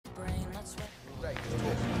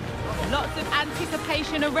lots of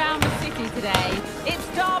anticipation around the city today. It's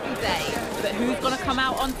Derby Day, but who's going to come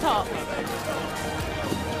out on top?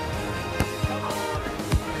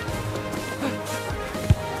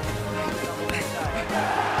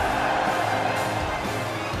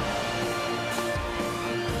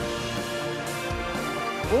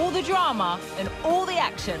 All the drama and all the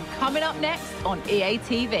action coming up next on EA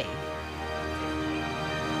TV.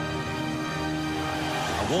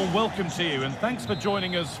 A warm welcome to you and thanks for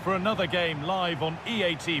joining us for another game live on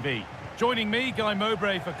EA TV. Joining me, Guy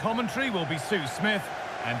Mowbray, for commentary will be Sue Smith,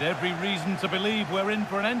 and every reason to believe we're in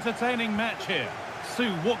for an entertaining match here.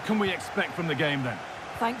 Sue, what can we expect from the game then?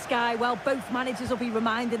 Thanks, Guy. Well, both managers will be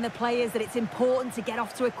reminding the players that it's important to get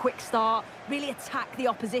off to a quick start, really attack the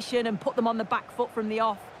opposition and put them on the back foot from the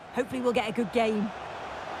off. Hopefully we'll get a good game.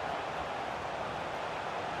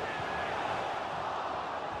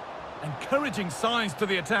 Encouraging signs to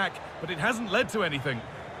the attack, but it hasn't led to anything.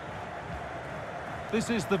 This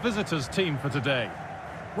is the visitors' team for today.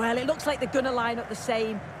 Well, it looks like they're going to line up the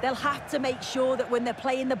same. They'll have to make sure that when they're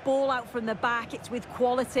playing the ball out from the back, it's with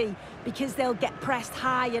quality, because they'll get pressed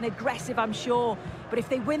high and aggressive, I'm sure. But if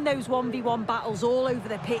they win those 1v1 battles all over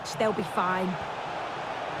the pitch, they'll be fine.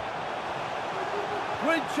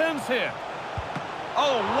 Great chance here.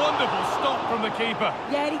 Oh, wonderful stop from the keeper.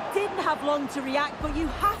 Yeah, he didn't have long to react, but you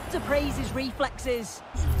have to praise his reflexes.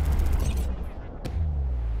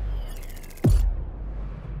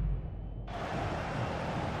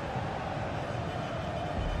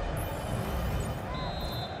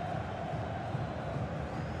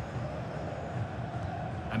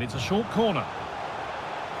 And it's a short corner.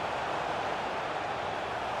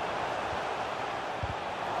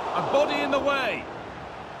 A body in the way.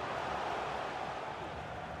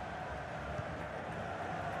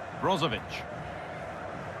 Brozovic.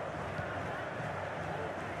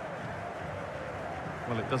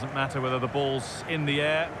 Well, it doesn't matter whether the ball's in the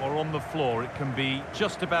air or on the floor. It can be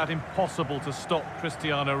just about impossible to stop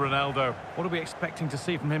Cristiano Ronaldo. What are we expecting to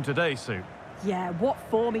see from him today, Sue? Yeah, what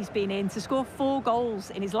form he's been in. To score 4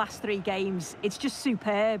 goals in his last 3 games, it's just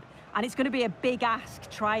superb. And it's going to be a big ask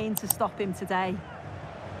trying to stop him today.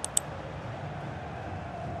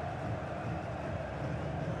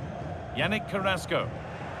 Yannick Carrasco.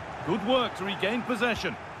 Good work to regain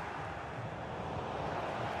possession.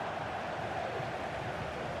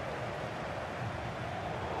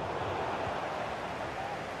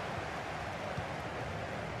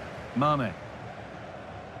 Mane.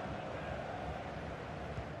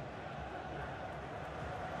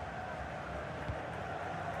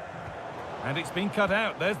 And it's been cut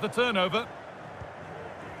out. There's the turnover.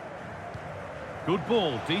 Good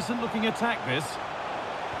ball. Decent looking attack this.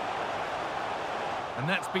 And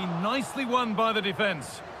that's been nicely won by the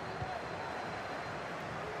defence.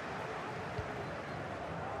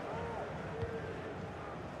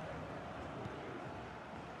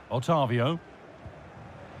 Otavio.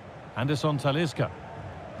 Anderson Talisca.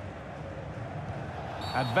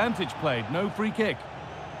 Advantage played, no free kick.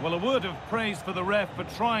 Well, a word of praise for the ref for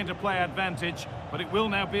trying to play advantage, but it will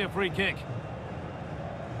now be a free kick.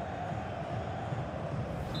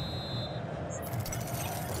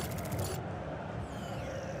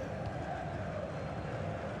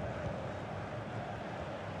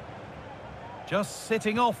 Just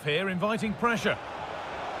sitting off here, inviting pressure.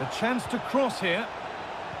 The chance to cross here.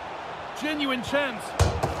 Genuine chance.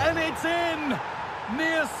 And it's in!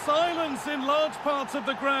 Near silence in large parts of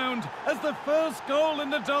the ground as the first goal in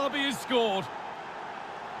the derby is scored.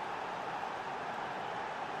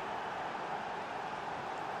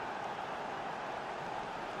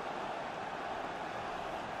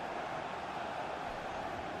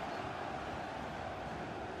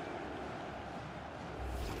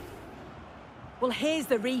 Well, here's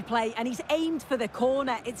the replay, and he's aimed for the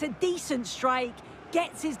corner. It's a decent strike,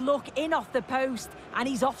 gets his look in off the post, and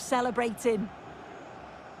he's off celebrating.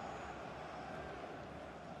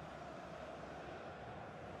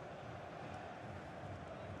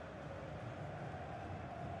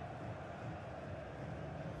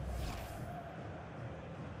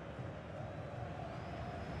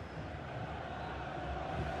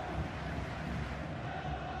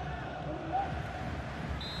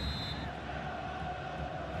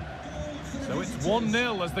 So it's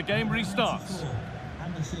 1-0 as the game restarts.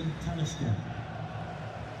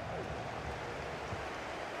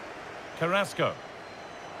 Carrasco.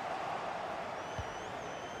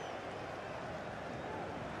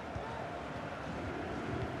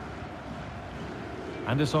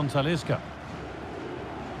 Anderson Talisca.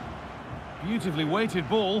 Beautifully weighted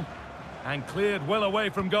ball and cleared well away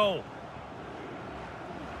from goal.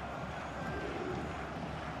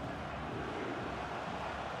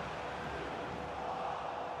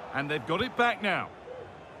 And they've got it back now.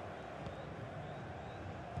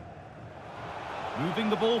 Moving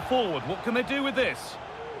the ball forward. What can they do with this?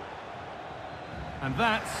 And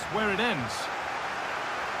that's where it ends.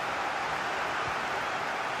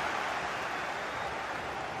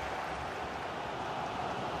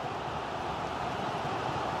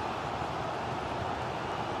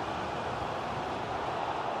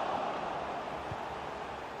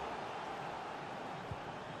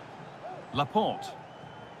 Laporte.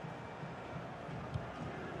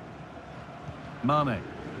 Mane.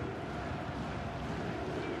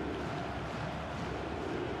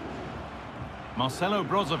 Marcelo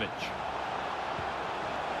Brozovic.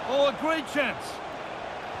 Oh, a great chance.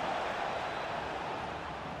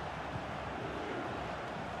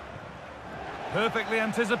 Perfectly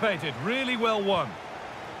anticipated, really well won.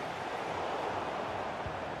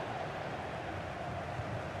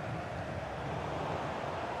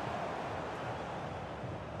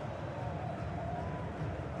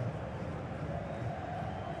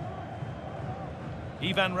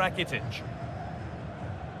 Ivan Rakitic.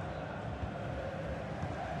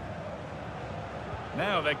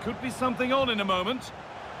 Now, there could be something on in a moment.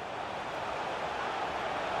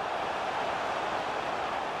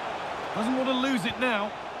 Doesn't want to lose it now.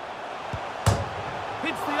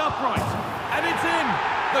 Hits the upright. And it's in!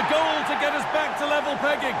 The goal to get us back to level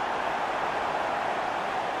pegging.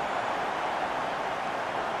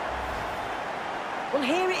 Well,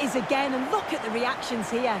 here it is again, and look at the reactions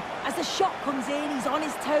here. As the shot comes in, he's on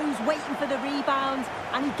his toes, waiting for the rebound,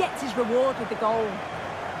 and he gets his reward with the goal.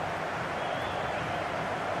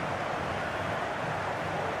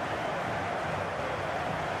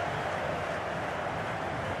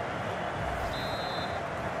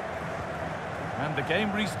 And the game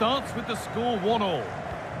restarts with the score 1-1.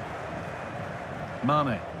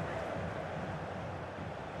 Mane.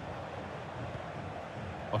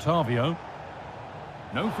 Otavio.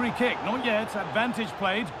 No free kick, not yet. Advantage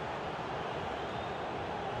played.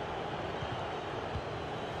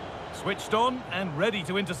 Switched on and ready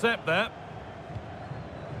to intercept that.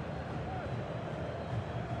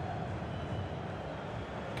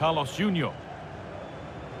 Carlos Junior.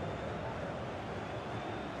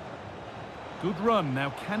 Good run. Now,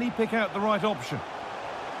 can he pick out the right option?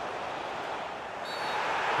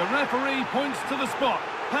 The referee points to the spot.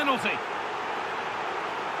 Penalty.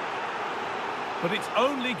 But it's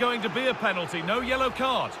only going to be a penalty, no yellow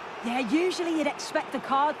card. Yeah, usually you'd expect a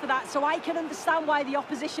card for that, so I can understand why the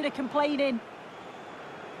opposition are complaining.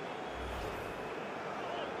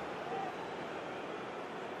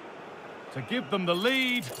 To give them the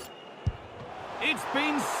lead. It's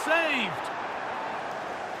been saved.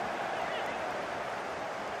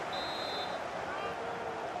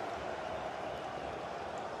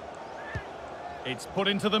 It's put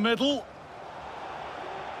into the middle.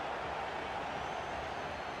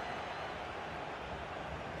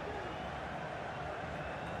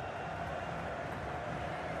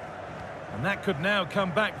 And that could now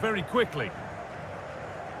come back very quickly.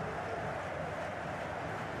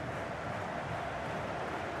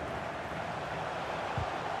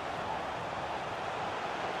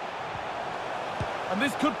 And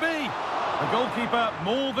this could be. The goalkeeper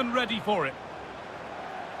more than ready for it.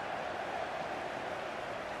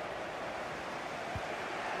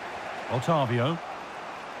 Otavio.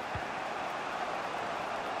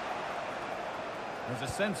 There's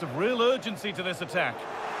a sense of real urgency to this attack.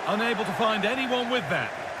 Unable to find anyone with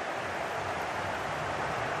that.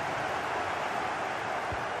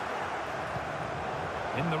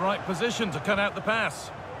 In the right position to cut out the pass.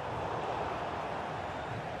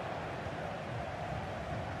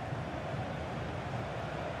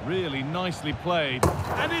 Really nicely played.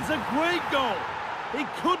 And it's a great goal. He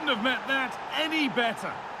couldn't have met that any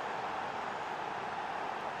better.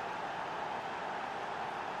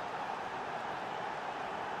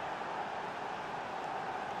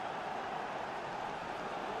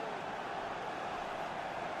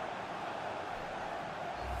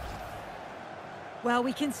 Well,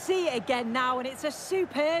 we can see it again now, and it's a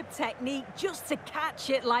superb technique just to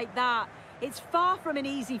catch it like that. It's far from an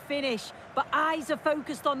easy finish, but eyes are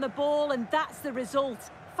focused on the ball, and that's the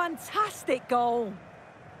result. Fantastic goal.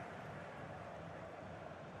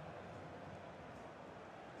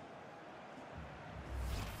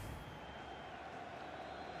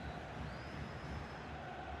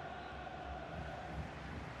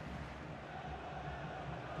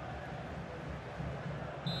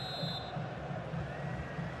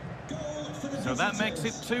 So that makes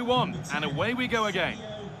it 2-1, and away we go again.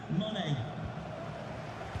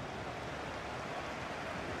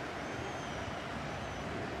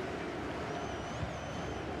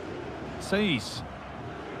 Sees.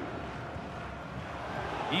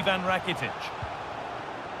 Ivan Rakitic.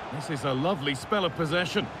 This is a lovely spell of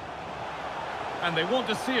possession. And they want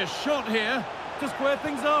to see a shot here to square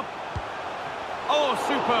things up. Oh,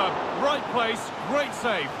 superb. Right place, great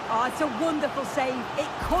save. Oh, it's a wonderful save. It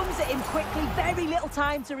comes at him quickly, very little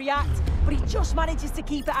time to react, but he just manages to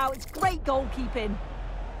keep it out. It's great goalkeeping.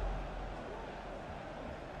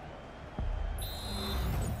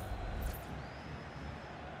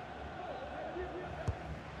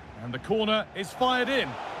 And the corner is fired in.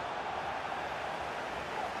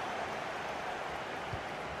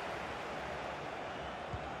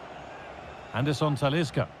 Anderson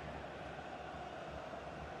Talisca.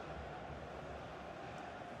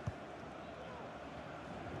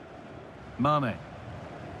 Mane.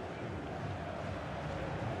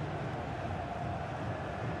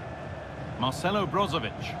 Marcelo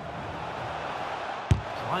Brozovic.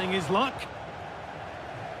 Trying his luck.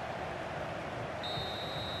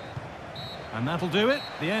 And that'll do it.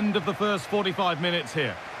 The end of the first 45 minutes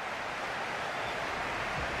here.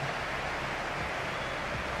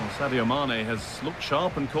 Well, Sadio Mane has looked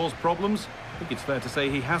sharp and caused problems. I think it's fair to say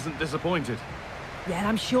he hasn't disappointed. Yeah,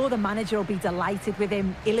 I'm sure the manager will be delighted with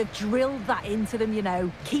him. He'll have drilled that into them, you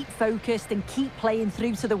know. Keep focused and keep playing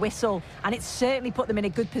through to the whistle. And it's certainly put them in a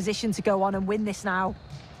good position to go on and win this now.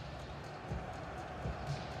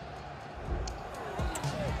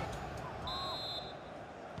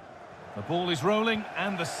 The ball is rolling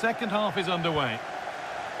and the second half is underway.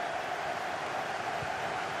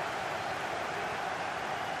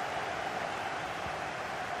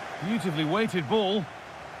 Beautifully weighted ball.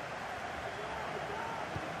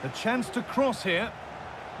 The chance to cross here.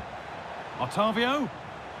 Otavio.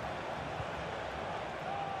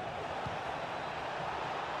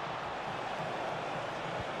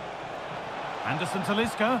 Anderson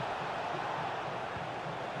Talisca.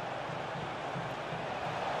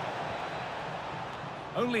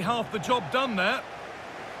 Only half the job done there.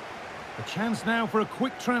 The chance now for a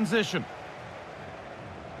quick transition.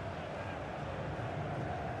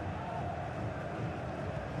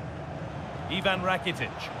 Ivan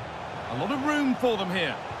Rakitic. A lot of room for them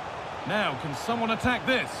here. Now, can someone attack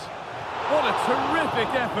this? What a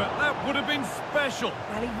terrific effort. That would have been special.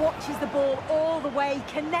 Well, he watches the ball all the way,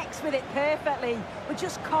 connects with it perfectly, but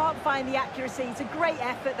just can't find the accuracy. It's a great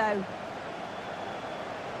effort, though.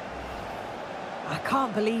 I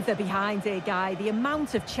can't believe they're behind here, Guy. The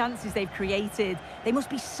amount of chances they've created. They must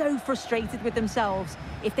be so frustrated with themselves.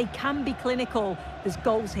 If they can be clinical, there's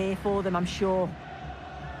goals here for them, I'm sure.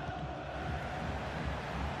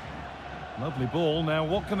 Lovely ball. Now,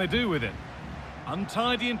 what can they do with it?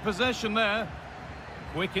 Untidy in possession there.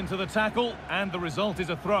 Quick into the tackle, and the result is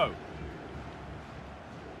a throw.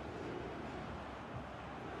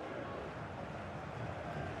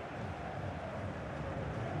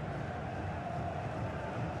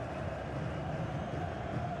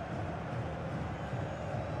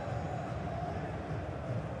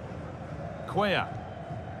 Cuellar.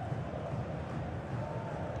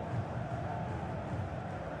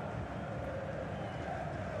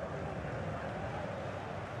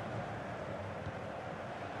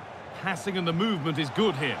 Passing and the movement is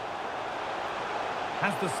good here.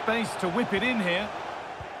 Has the space to whip it in here.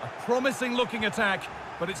 A promising looking attack,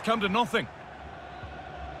 but it's come to nothing.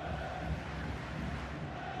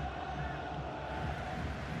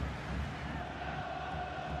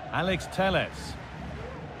 Alex Telles.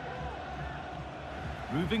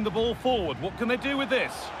 Moving the ball forward. What can they do with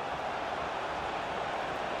this?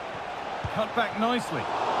 Cut back nicely.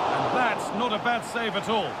 And that's not a bad save at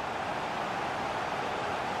all.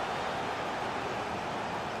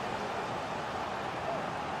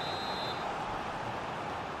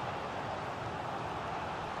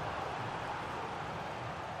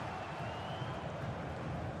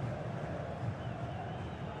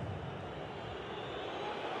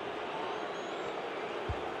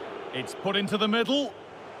 It's put into the middle,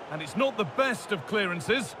 and it's not the best of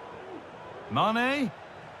clearances. Mane.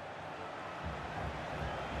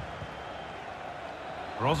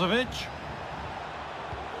 Brozovic.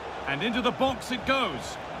 And into the box it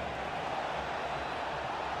goes.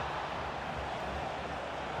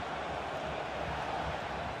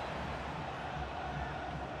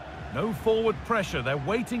 No forward pressure, they're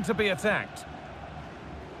waiting to be attacked.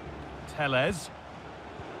 Telles.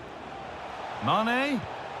 Mane.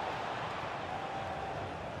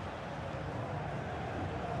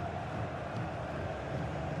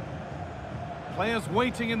 Players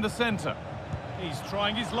waiting in the centre. He's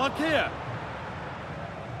trying his luck here.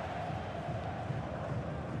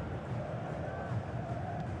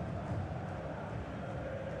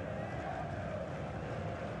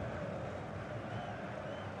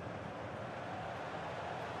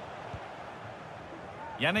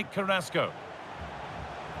 Yannick Carrasco.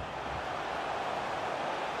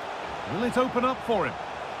 Will it open up for him?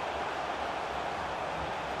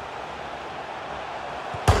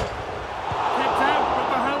 Kicked out, but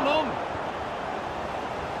for how long?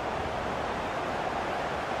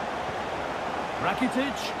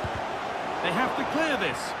 Rakitic. They have to clear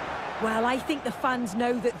this. Well, I think the fans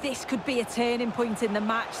know that this could be a turning point in the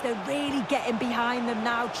match. They're really getting behind them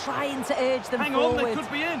now, trying to urge them forward. Hang on, they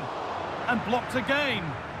could be in. And blocked again.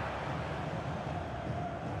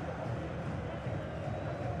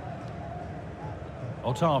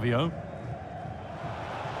 Otavio.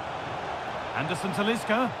 Anderson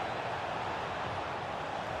Talisca.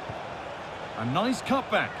 A nice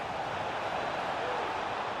cutback.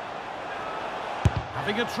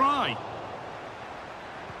 Having a try.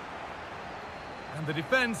 And the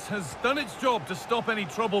defence has done its job to stop any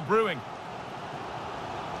trouble brewing.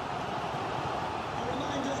 A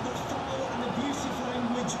reminder that foul and abusive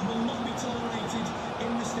language will not be tolerated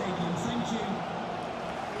in the stadium. Thank you.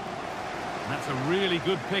 That's a really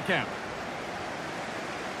good pick out.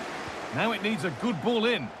 Now it needs a good ball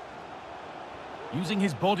in. Using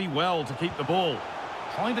his body well to keep the ball.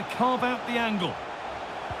 Trying to carve out the angle.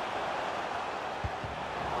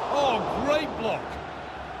 Oh, great block.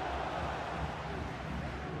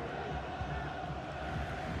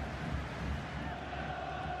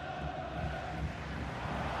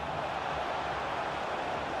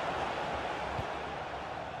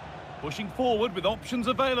 Pushing forward with options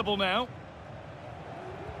available now.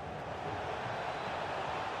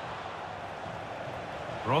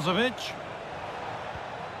 Brozovic.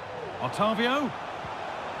 Otavio.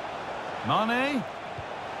 Mane.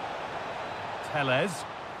 Tellez.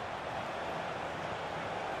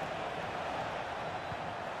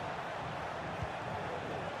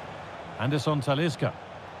 Anderson Talisca.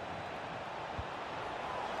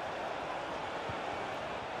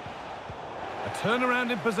 A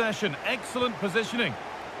turnaround in possession. Excellent positioning.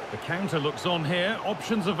 The counter looks on here.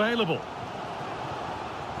 Options available.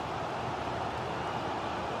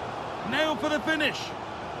 Now for the finish.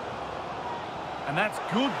 And that's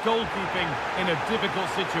good goalkeeping in a difficult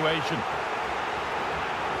situation.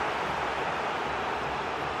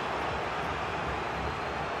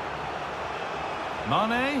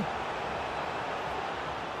 Mane.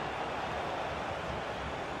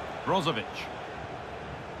 Brozovic.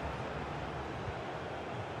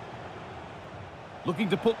 Looking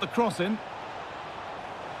to put the cross in.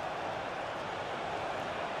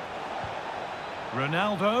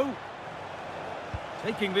 Ronaldo.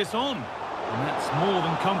 Taking this on. And that's more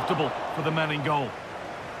than comfortable for the man in goal.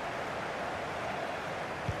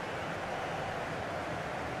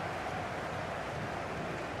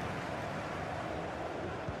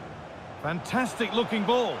 Fantastic looking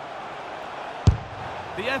ball.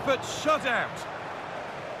 The effort shut out.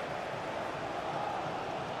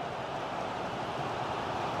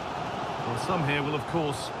 Well, some here will, of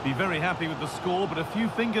course, be very happy with the score, but a few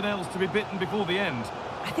fingernails to be bitten before the end.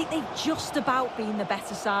 I think they've just about been the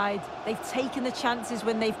better side. They've taken the chances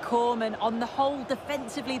when they've come, and on the whole,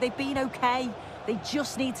 defensively, they've been okay. They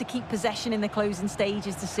just need to keep possession in the closing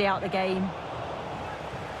stages to see out the game.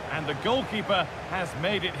 And the goalkeeper has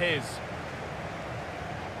made it his.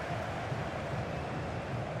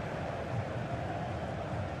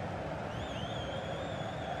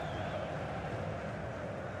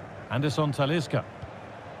 Anderson Talisca.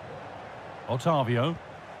 Otavio.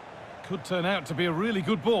 Could turn out to be a really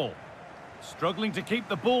good ball. Struggling to keep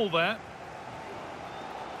the ball there.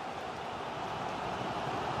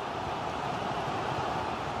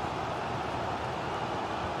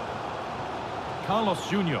 Carlos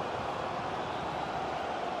Junior.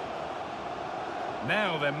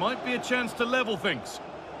 Now there might be a chance to level things.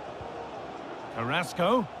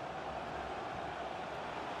 Carrasco.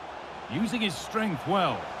 Using his strength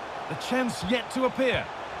well. The chance yet to appear.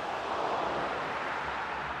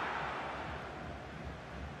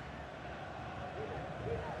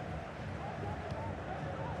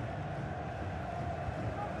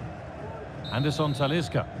 Anderson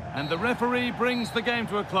Talisca. And the referee brings the game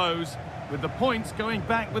to a close, with the points going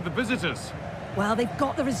back with the visitors. Well, they've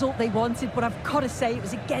got the result they wanted, but I've got to say it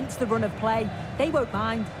was against the run of play. They won't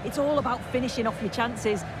mind. It's all about finishing off your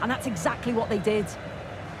chances, and that's exactly what they did.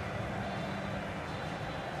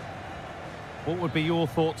 What would be your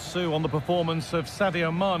thoughts, Sue, on the performance of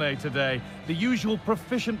Sadio Mane today? The usual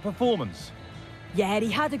proficient performance. Yeah,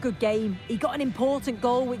 he had a good game. He got an important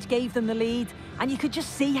goal which gave them the lead, and you could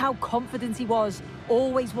just see how confident he was,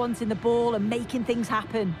 always wanting the ball and making things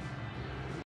happen.